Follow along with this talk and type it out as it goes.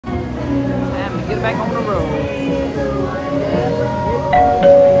get back on the road.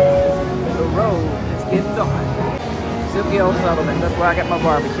 The road is getting dark. Silky O'Sullivan, that's where I got my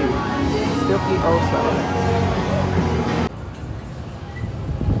barbecue. Silky O'Sullivan.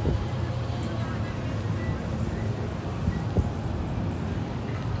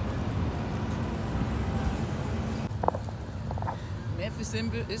 Memphis,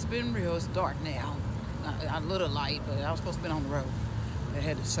 it's been real. It's dark now. A little light, but I was supposed to be on the road. I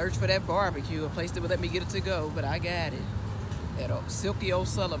had to search for that barbecue, a place that would let me get it to go, but I got it at Silky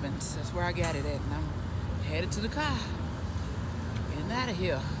O'Sullivan's. That's where I got it at, and I'm headed to the car. Getting out of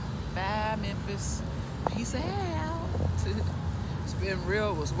here. Bye, Memphis. Peace out. It's been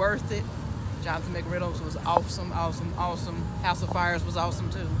real. It was worth it. Jonathan McReynolds was awesome, awesome, awesome. House of Fires was awesome,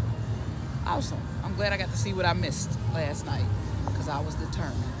 too. Awesome. I'm glad I got to see what I missed last night, because I was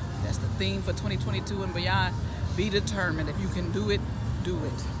determined. That's the theme for 2022 and beyond. Be determined. If you can do it, do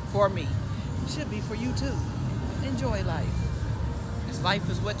it. For me. It should be for you too. Enjoy life. Because life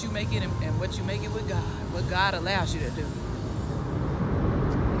is what you make it, and what you make it with God. What God allows you to do.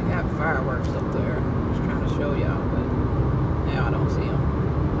 They got fireworks up there. I'm just trying to show y'all, but now I don't see them.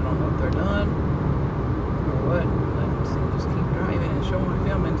 I don't know if they're done or what. Let's just keep driving and showing,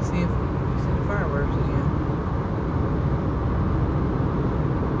 filming to see if we see the fireworks again.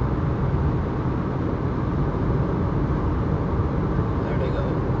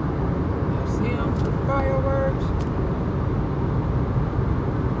 Fireworks.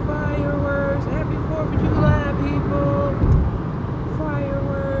 Fireworks. Happy 4th of July, people.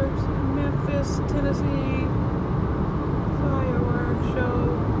 Fireworks in Memphis, Tennessee. Fireworks show.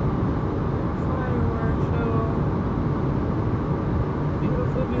 Fireworks show.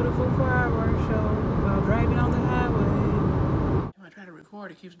 Beautiful, beautiful fireworks show while driving on the highway. When I try to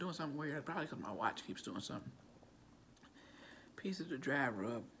record, it keeps doing something weird. Probably because my watch keeps doing something. Piece of the dry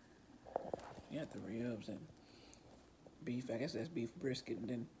rub. You got the ribs and beef. I guess that's beef brisket and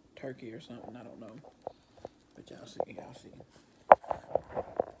then turkey or something. I don't know. But y'all see. Y'all see.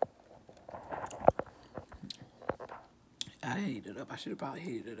 I heated it up. I should have probably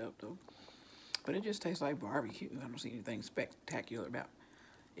heated it up, though. But it just tastes like barbecue. I don't see anything spectacular about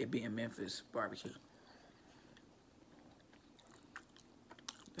it being Memphis barbecue.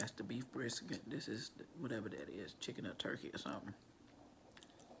 That's the beef brisket. This is whatever that is. Chicken or turkey or something.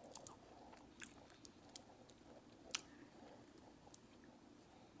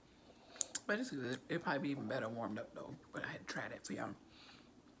 But it's good. It'd probably be even better warmed up, though. But I had to try that for y'all.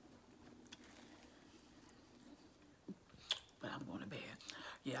 But I'm going to bed.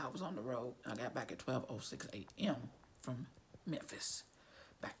 Yeah, I was on the road. I got back at 12:06 a.m. from Memphis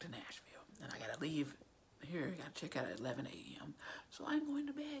back to Nashville. And I got to leave here. I got to check out at 11 a.m. So I'm going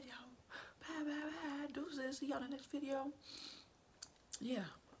to bed, y'all. Bye, bye, bye. Deuces. See y'all in the next video. Yeah,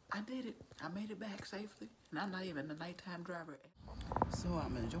 I did it. I made it back safely. And I'm not even a nighttime driver. So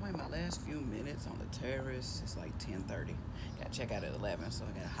I'm enjoying my last few minutes on the terrace. It's like 10:30. Got to check out at 11, so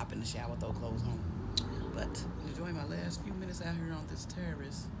I got to hop in the shower, throw clothes on. But enjoying my last few minutes out here on this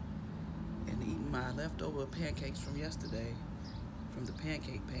terrace and eating my leftover pancakes from yesterday from the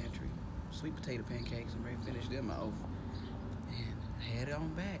pancake pantry. Sweet potato pancakes. I'm ready to finish them off. And head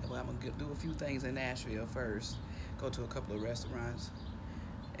on back. Well, I'm going to do a few things in Nashville first. Go to a couple of restaurants.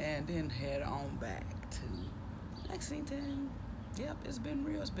 And then head on back to Lexington. Yep, it's been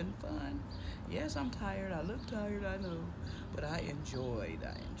real. It's been fun. Yes, I'm tired. I look tired, I know. But I enjoyed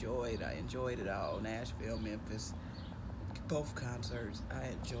it all. Nashville, Memphis, both concerts. I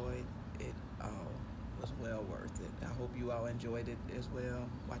enjoyed it all. It was well worth it. I hope you all enjoyed it as well,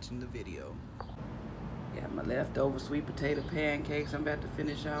 watching the video. Got my leftover sweet potato pancakes I'm about to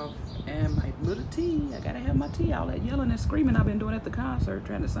finish off. And my little tea. I gotta have my tea. All that yelling and screaming I've been doing at the concert,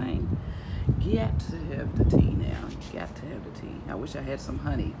 trying to sing. Got to have the tea now. Got to have the tea. I wish I had some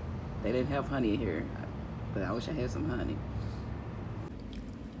honey. They didn't have honey here, but I wish I had some honey.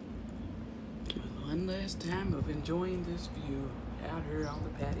 One last time of enjoying this view out here on the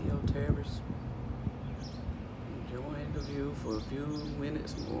patio terrace. Enjoying the view for a few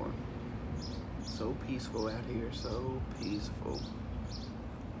minutes more. So peaceful out here, so peaceful.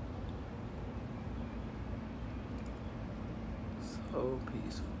 So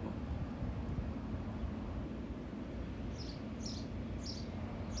peaceful.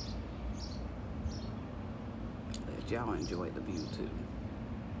 Let y'all enjoy the view too.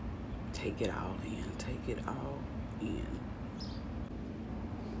 Take it all in, take it all in.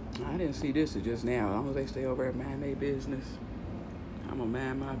 I didn't see this just now. As long as they stay over at mind their business, I'm gonna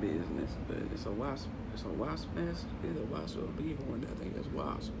mind my business. But it's a wasp. It's a wasp nest. It's a wasp or a beehorn. I think that's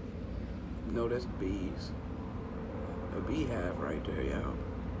wasp. No, that's bees. A beehive right there, y'all.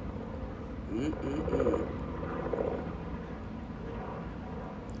 Or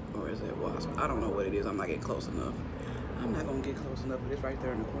is that wasp? I don't know what it is. I'm not getting close enough. I'm not gonna get close enough. It's right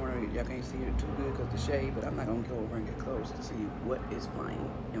there in the corner. Y'all can't see it too good because the shade, but I'm not gonna go over and get close to see what is flying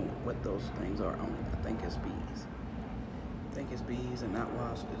and what those things are on it. I think it's bees. I think it's bees and not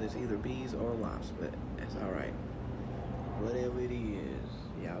wasps. It's either bees or wasps, but that's all right. Whatever it is,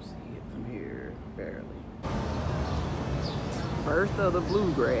 y'all see it from here, barely. Birth of the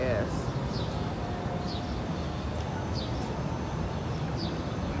bluegrass.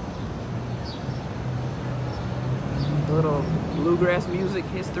 Little bluegrass music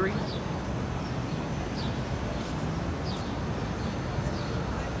history.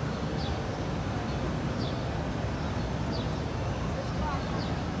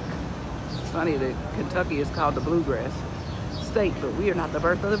 It's funny that Kentucky is called the bluegrass state, but we are not the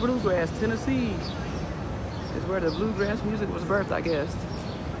birth of the bluegrass. Tennessee is where the bluegrass music was birthed, I guess.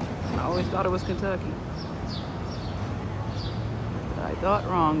 I always thought it was Kentucky. But I thought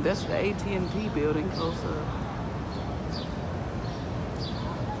wrong. That's the AT&T building close up.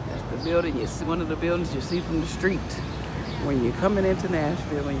 The building, you see, one of the buildings you see from the street when you're coming into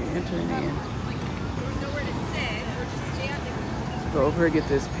Nashville, when you're entering in. Let's go over here, get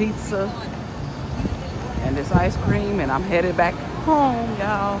this pizza and this ice cream, and I'm headed back home,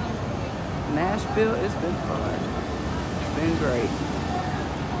 y'all. Nashville, it's been fun. It's been great.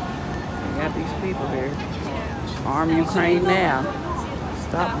 We got these people here. Arm Ukraine now.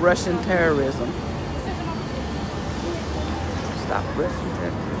 Stop Russian terrorism. Stop Russian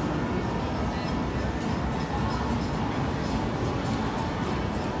terrorism.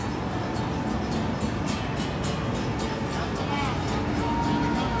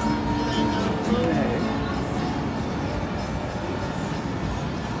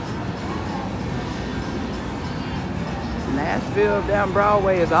 Nashville down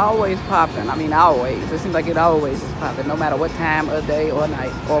Broadway is always popping. I mean, always. It seems like it always is popping, no matter what time of day or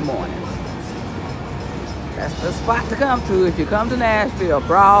night or morning. That's the spot to come to if you come to Nashville,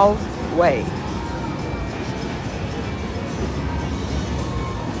 Broadway.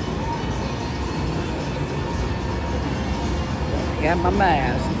 I got my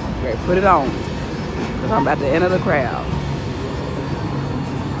mask. Ready to put it on because I'm about to enter the crowd.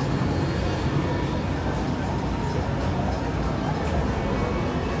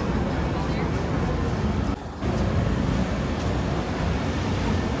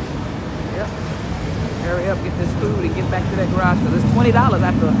 Hurry up, get this food and get back to that garage because it's $20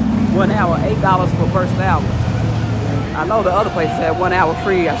 after 1 hour, $8 for first hour. I know the other places had 1 hour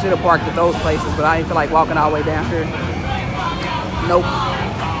free. I should have parked at those places, but I didn't feel like walking all the way down here. Nope.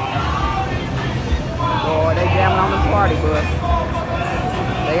 Boy, they jamming on the party bus.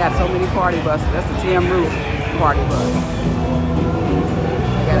 They got so many party buses. That's the Tim Roof party bus.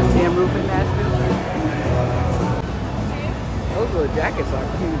 They got a Tim Roof in Nashville. Those little jackets are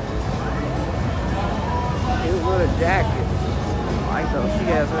cute. Cute little jacket. I like those. She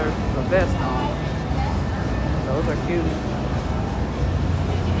has her vest on. Those are cute.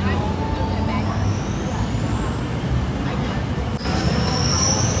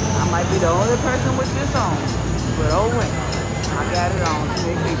 I might be the only person with this on, but oh well, I got it on.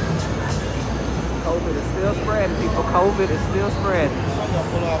 COVID is still spreading, people. COVID is still spreading.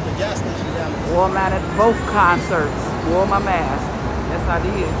 Wore mine at both concerts. Wore my mask. Yes, I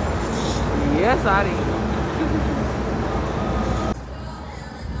did. Yes, I did.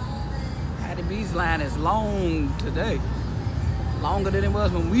 Hattie B's line is long today. Longer than it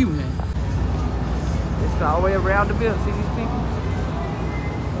was when we went. It's all the way around the building. See these people?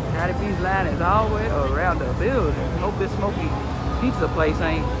 Hattie B's line is all the way around the building. Hope this smoky pizza place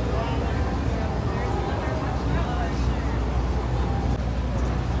ain't.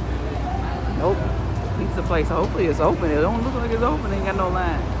 Nope. Pizza place, hopefully it's open. It don't look like it's open. Ain't got no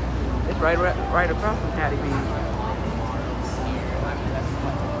line. It's right across from Hattie B's.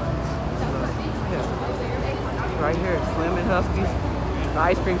 Yeah. Right here, Slim and Husky's. The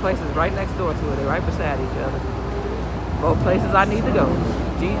ice cream place is right next door to it. They're right beside each other. Both places I need to go.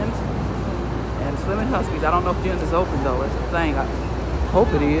 Jeni'S and Slim and Husky's. I don't know if Jeni'S is open though. That's the thing. I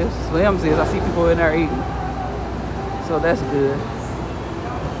hope it is. Slim's is. I see people in there eating. So that's good.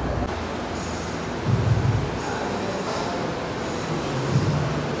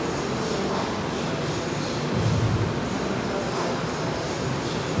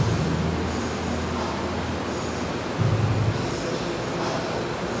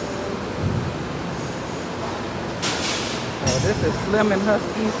 This is Slim and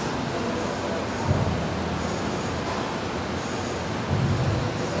Husky's.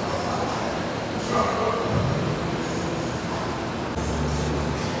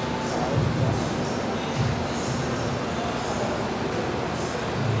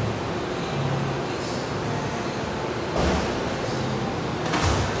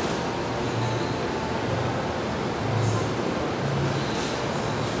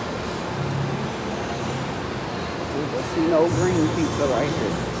 See no green pizza right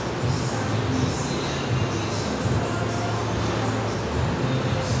here.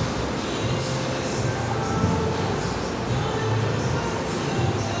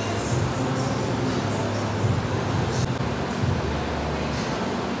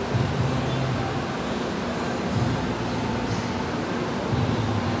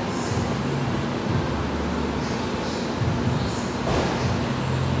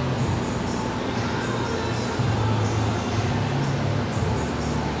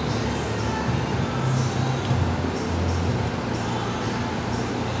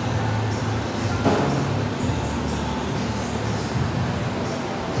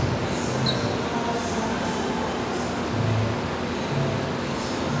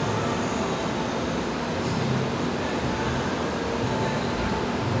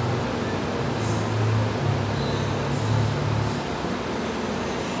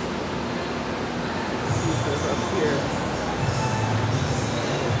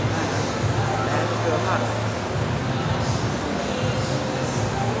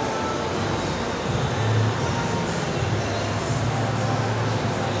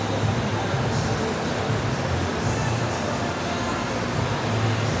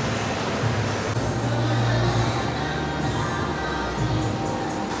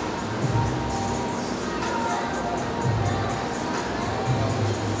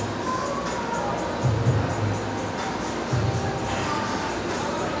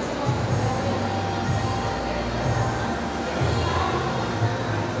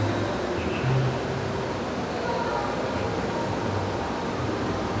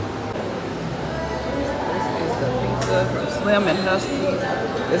 From Slim and Husky's.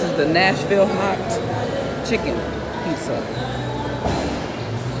 This is the Nashville hot chicken pizza.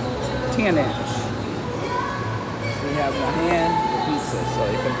 10-inch. So you have my hand, the pizza. So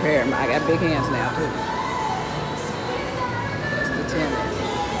you compare them. I got big hands now too. That's the 10-inch.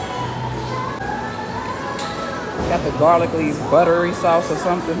 Got the garlicky buttery sauce or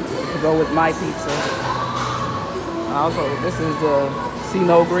something to go with my pizza. Also, this is the See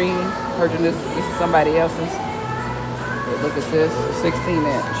No Green. Purchasing this is somebody else's. Look at this,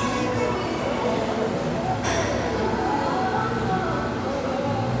 16-inch.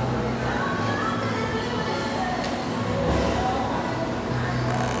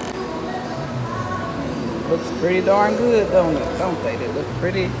 Looks pretty darn good, don't it? Don't they? They look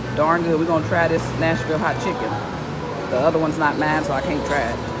pretty darn good. We're gonna try this Nashville hot chicken. The other one's not mine, so I can't try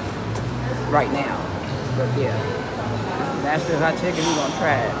it right now. But yeah, Nashville hot chicken, we're gonna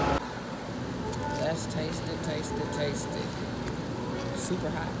try it. Let's taste it, taste it, taste it. Super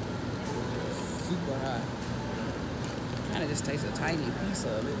hot. Super hot. Kind of just tastes a tiny piece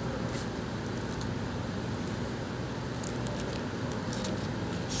of it.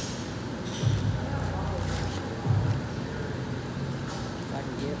 If I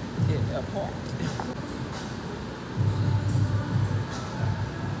can get it apart.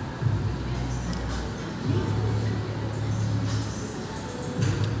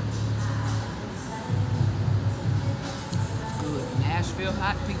 Nashville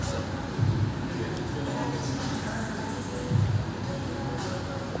hot pizza.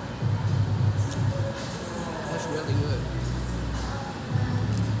 That's really good.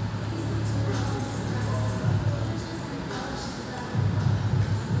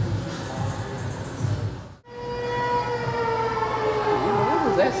 What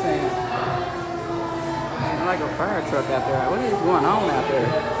was that saying? It's like a fire truck out there. What is going on out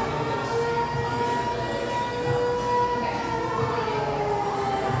there?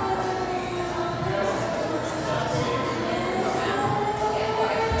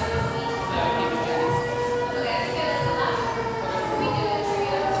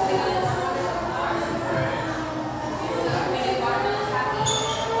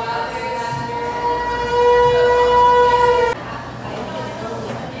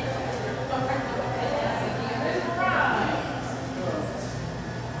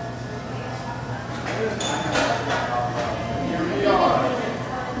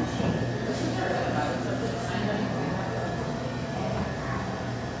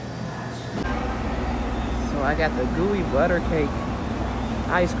 I got the gooey butter cake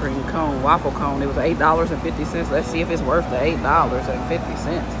ice cream cone, waffle cone. It was $8.50. Let's see if it's worth the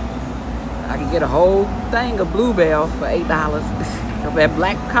 $8.50. I can get a whole thing of Bluebell for $8. Of that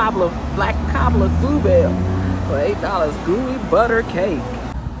black cobbler Bluebell for $8. Gooey butter cake.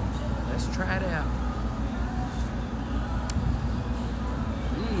 Let's try it out.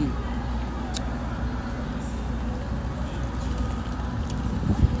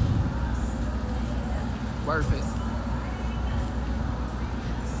 Worth it.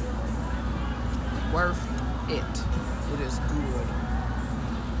 Worth it. It is good.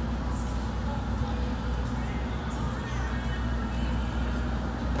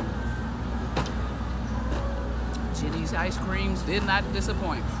 Jeni'S ice creams did not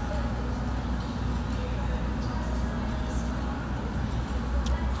disappoint.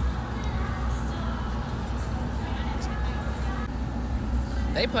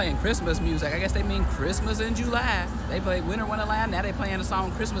 They playing Christmas music. I guess they mean Christmas in July. They play Winter Wonderland. Now they playing the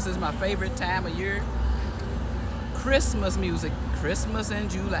song Christmas is my favorite time of year. Christmas music. Christmas in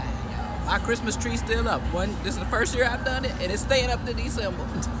July. My Christmas tree's still up. This is the first year I've done it, and it's staying up to December.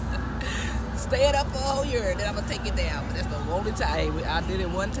 Staying up for a whole year, and then I'm going to take it down. But that's the only time. I did it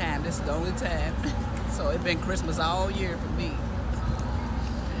one time. This is the only time. So it's been Christmas all year for me.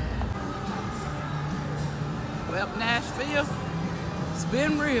 Well, Nashville, it's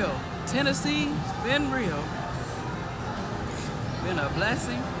been real. Tennessee, it's been real. Been a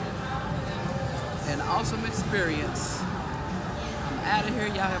blessing. An awesome experience. I'm out of here.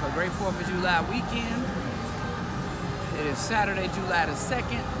 Y'all have a great 4th of July weekend. It is Saturday, July the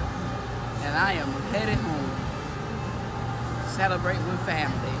 2nd. And I am headed home. Celebrate with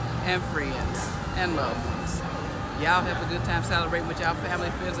family and friends and loved ones. Y'all have a good time celebrating with y'all family,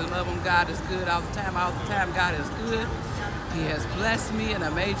 friends, and love them. God is good all the time. All the time, God is good. He has blessed me in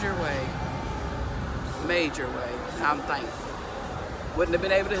a major way. Major way. I'm thankful. Wouldn't have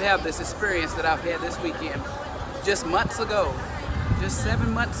been able to have this experience that I've had this weekend just months ago. Just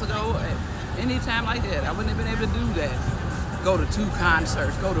 7 months ago. Any time like that, I wouldn't have been able to do that. Go to 2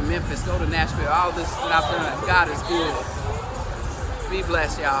 concerts, go to Memphis, go to Nashville, all this that I've done. God is good. Be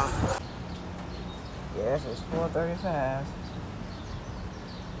blessed, y'all. Yes, it's 4:35.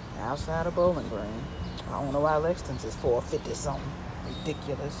 Outside of Bowling Green. I don't know why Lexington's is 450 something.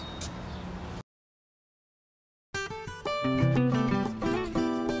 Ridiculous.